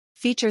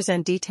Features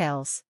and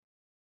details.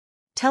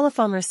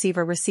 Telephone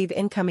receiver. Receive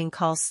incoming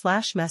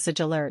calls/message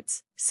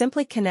alerts.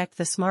 Simply connect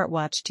the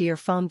smartwatch to your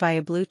phone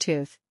via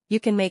Bluetooth. You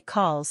can make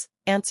calls,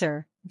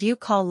 answer, view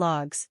call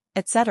logs,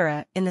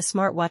 etc. in the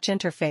smartwatch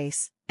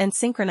interface, and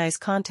synchronize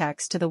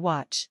contacts to the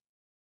watch.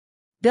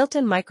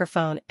 Built-in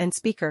microphone and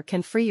speaker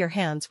can free your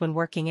hands when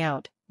working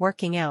out,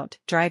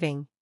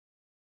 driving.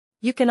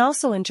 You can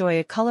also enjoy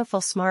a colorful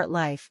smart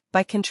life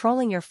by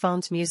controlling your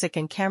phone's music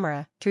and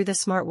camera through the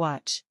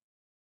smartwatch.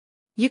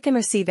 You can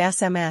receive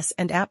SMS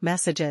and app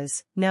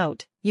messages.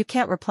 Note, you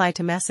can't reply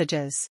to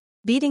messages.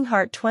 Beating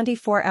heart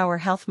 24-hour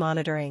health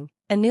monitoring.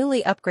 A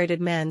newly upgraded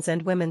men's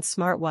and women's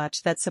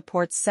smartwatch that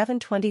supports 7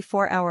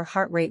 24-hour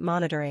heart rate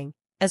monitoring,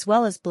 as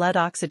well as blood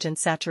oxygen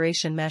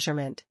saturation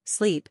measurement,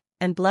 sleep,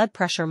 and blood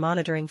pressure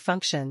monitoring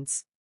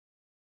functions.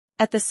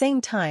 At the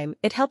same time,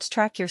 it helps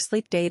track your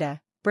sleep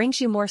data,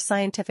 brings you more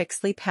scientific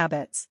sleep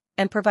habits,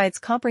 and provides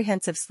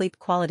comprehensive sleep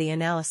quality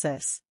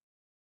analysis.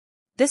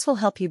 This will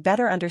help you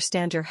better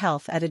understand your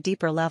health at a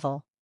deeper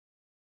level.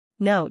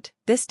 Note,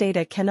 this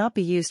data cannot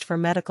be used for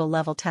medical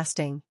level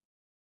testing.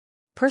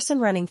 Person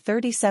running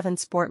 37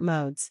 sport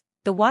modes.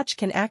 The watch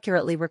can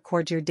accurately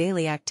record your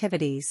daily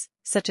activities,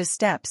 such as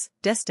steps,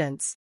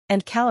 distance,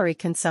 and calorie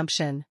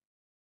consumption.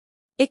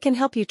 It can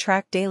help you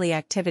track daily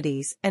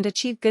activities and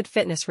achieve good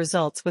fitness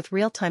results with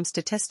real-time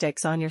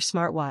statistics on your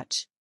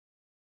smartwatch.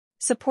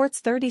 Supports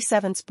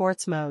 37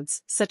 sports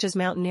modes, such as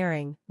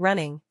mountaineering,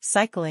 running,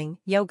 cycling,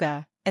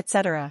 yoga,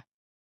 etc.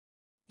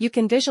 You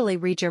can visually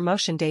read your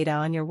motion data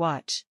on your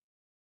watch.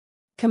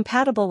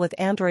 Compatible with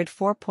Android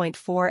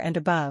 4.4 and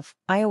above,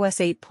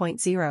 iOS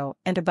 8.0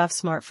 and above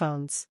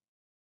smartphones.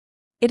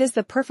 It is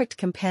the perfect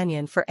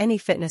companion for any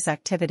fitness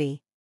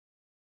activity.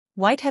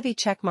 White heavy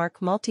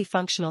checkmark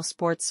multifunctional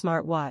sports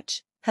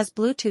smartwatch, has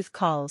Bluetooth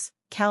calls,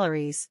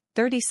 calories,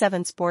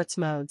 37 sports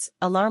modes,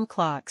 alarm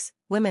clocks,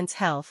 women's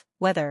health,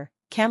 weather,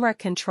 camera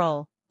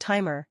control,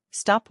 timer,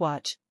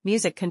 stopwatch,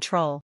 music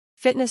control,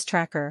 fitness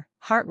tracker,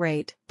 heart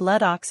rate,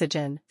 blood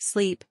oxygen,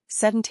 sleep,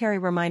 sedentary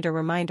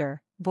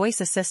reminder,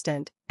 voice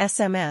assistant,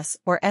 SMS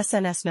or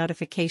SNS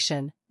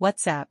notification,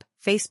 WhatsApp,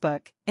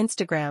 Facebook,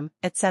 Instagram,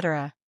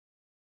 etc.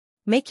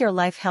 Make your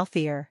life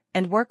healthier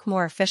and work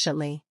more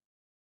efficiently.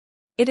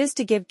 It is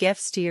to give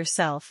gifts to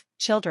yourself,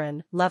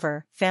 children,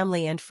 lover,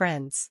 family and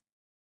friends.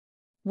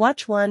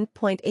 Watch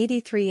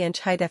 1.83-inch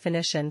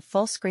high-definition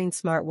full-screen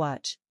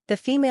smartwatch. The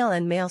female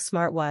and male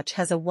smartwatch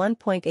has a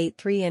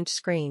 1.83-inch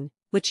screen,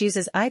 which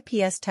uses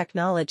IPS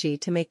technology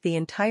to make the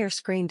entire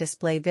screen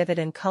display vivid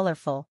and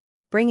colorful,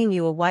 bringing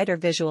you a wider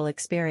visual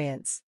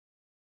experience.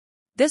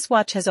 This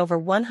watch has over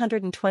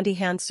 120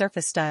 hand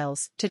surface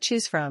styles to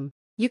choose from.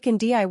 You can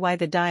DIY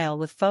the dial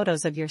with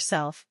photos of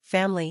yourself,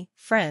 family,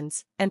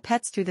 friends, and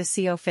pets through the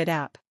CO Fit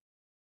app.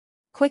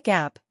 Quick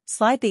app,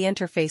 slide the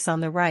interface on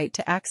the right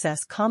to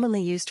access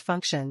commonly used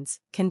functions,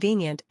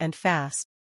 convenient and fast.